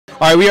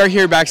All right, we are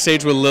here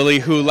backstage with Lillie,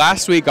 who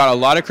last week got a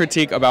lot of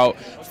critique about,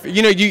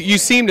 you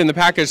seemed in the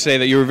package today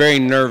that you were very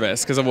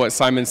nervous because of what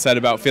Simon said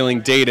about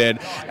feeling dated,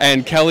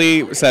 and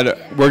Kelly said,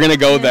 we're going to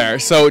go there.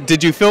 So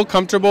did you feel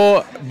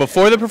comfortable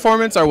before the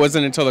performance, or was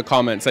it until the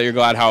comments that you're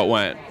glad how it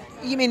went?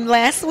 You mean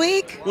last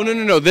week? Well,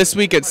 no. This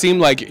week it seemed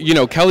like,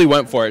 Kelly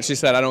went for it. She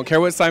said, I don't care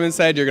what Simon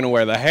said, you're going to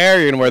wear the hair,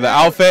 you're going to wear the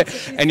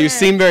outfit, and you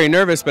seemed very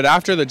nervous, but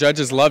after the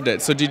judges loved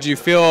it. So did you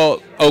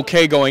feel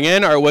okay going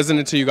in, or it wasn't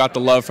until you got the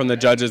love from the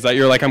judges that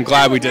you're like, I'm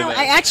glad we did it?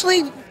 I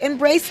actually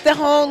embraced the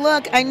whole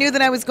look. I knew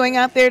that I was going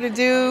out there to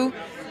do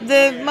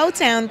the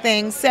Motown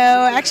thing, so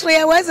actually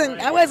I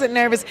wasn't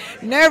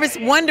nervous,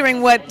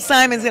 wondering what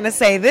Simon's going to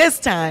say this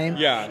time.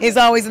 Yeah. Is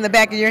always in the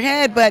back of your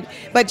head, but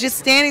just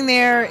standing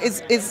there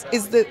is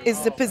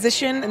the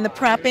position and the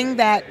propping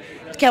that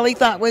Kelly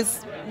thought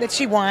was that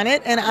she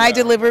wanted, and I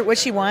delivered what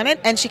she wanted,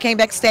 and she came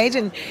backstage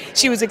and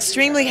she was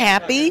extremely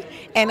happy,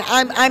 and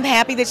I'm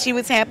happy that she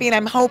was happy, and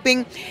I'm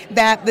hoping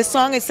that the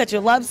song is such a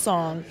love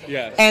song.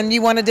 Yes. And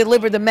you want to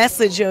deliver the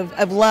message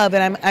of love,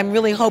 and I'm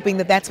really hoping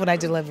that that's what I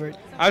delivered.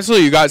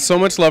 Absolutely. You got so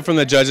much love from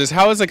the judges.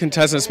 How as a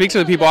contestant, speak to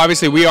the people,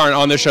 obviously we aren't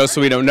on the show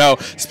so we don't know,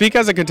 speak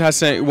as a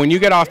contestant, when you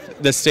get off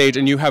the stage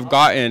and you have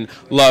gotten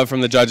love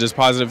from the judges,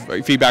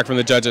 positive feedback from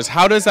the judges,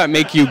 how does that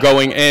make you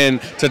going in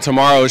to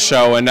tomorrow's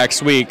show and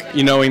next week,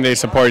 knowing they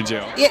supported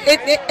you?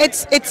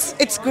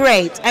 It's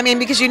great. I mean,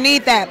 because you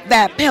need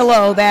that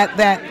pillow,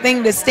 that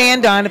thing to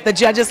stand on. If the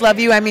judges love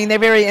you, I mean, they're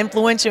very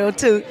influential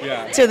to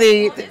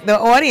the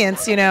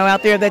audience,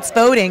 out there that's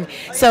voting.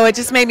 So it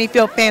just made me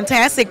feel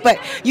fantastic. But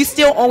you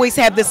still always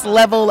have this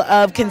level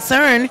of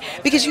concern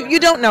because you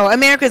don't know.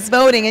 America's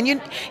voting, and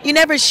you're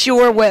never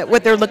sure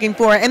what they're looking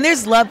for. And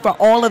there's love for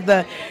all of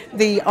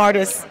the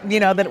artists,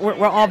 that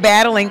we're all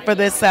battling for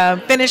this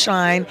finish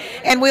line,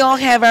 and we all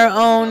have our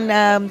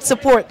own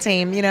support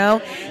team,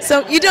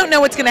 So you don't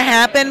know what's going to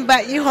happen,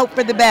 but you hope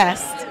for the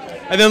best.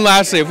 And then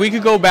lastly, if we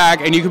could go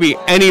back and you could be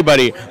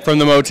anybody from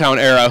the Motown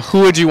era,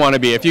 who would you want to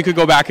be? If you could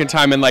go back in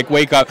time and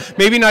wake up,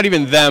 maybe not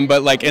even them,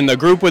 but in the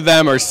group with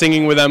them or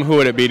singing with them, who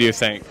would it be, do you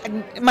think?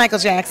 Michael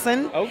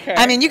Jackson. Okay.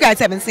 I mean, you guys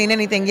haven't seen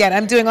anything yet.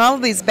 I'm doing all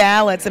of these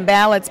ballots,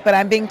 but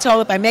I'm being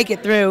told if I make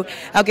it through,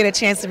 I'll get a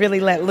chance to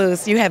really let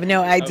loose. You have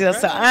no idea. Okay.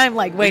 So I'm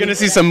waiting. You're going to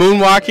see some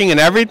moonwalking and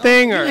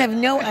everything? Or? You have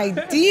no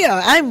idea.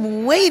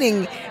 I'm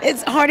waiting.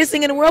 It's the hardest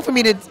thing in the world for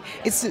me to,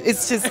 it's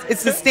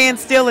to stand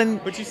still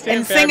and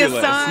sing a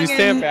song. You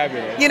stand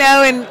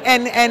fabulous.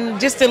 And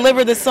just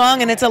deliver the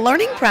song, and it's a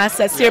learning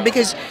process here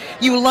because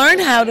you learn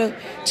how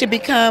to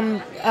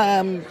become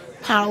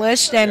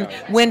polished and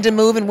when to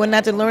move and when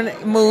not to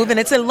move, and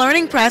it's a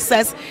learning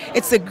process.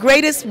 It's the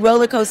greatest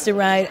roller coaster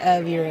ride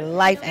of your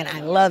life, and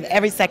I love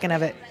every second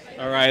of it.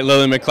 All right,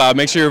 Lillie McCloud,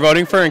 make sure you're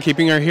voting for her and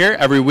keeping her here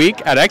every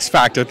week at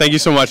Xfactor. Thank you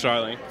so much,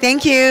 darling.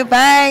 Thank you.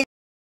 Bye.